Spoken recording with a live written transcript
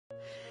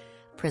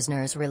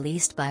prisoners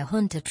released by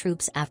junta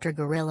troops after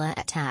guerrilla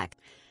attack.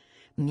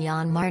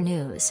 Myanmar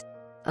News.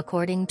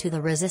 According to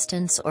the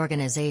resistance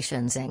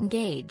organizations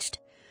engaged,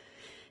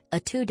 a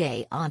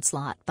two-day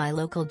onslaught by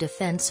local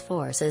defense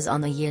forces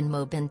on the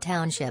Yinmabin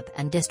Township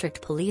and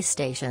district police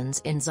stations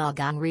in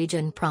Sagaing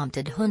Region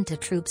prompted junta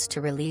troops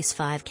to release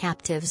 5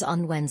 captives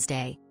on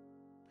Wednesday.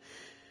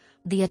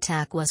 The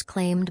attack was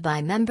claimed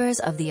by members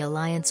of the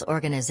alliance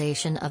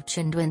organization of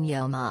Chindwin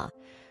Yoma,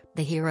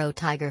 the Hero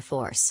Tiger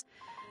Force,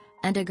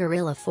 and a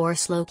guerrilla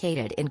force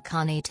located in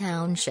Kani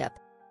Township.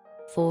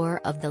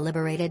 4 of the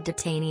liberated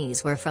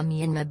detainees were from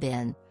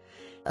Yinmabin,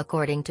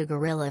 according to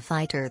guerrilla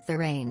fighter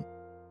Thurein,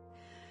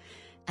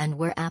 and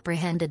were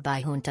apprehended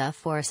by junta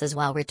forces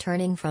while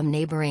returning from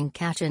neighboring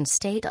Kachin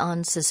state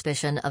on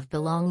suspicion of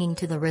belonging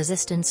to the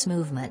resistance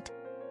movement.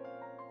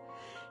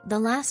 The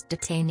last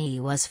detainee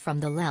was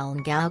from the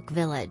Lelngauk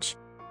village.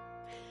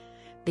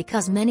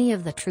 Because many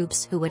of the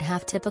troops who would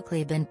have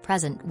typically been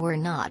present were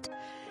not,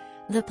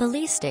 the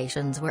police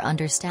stations were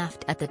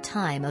understaffed at the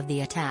time of the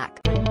attack.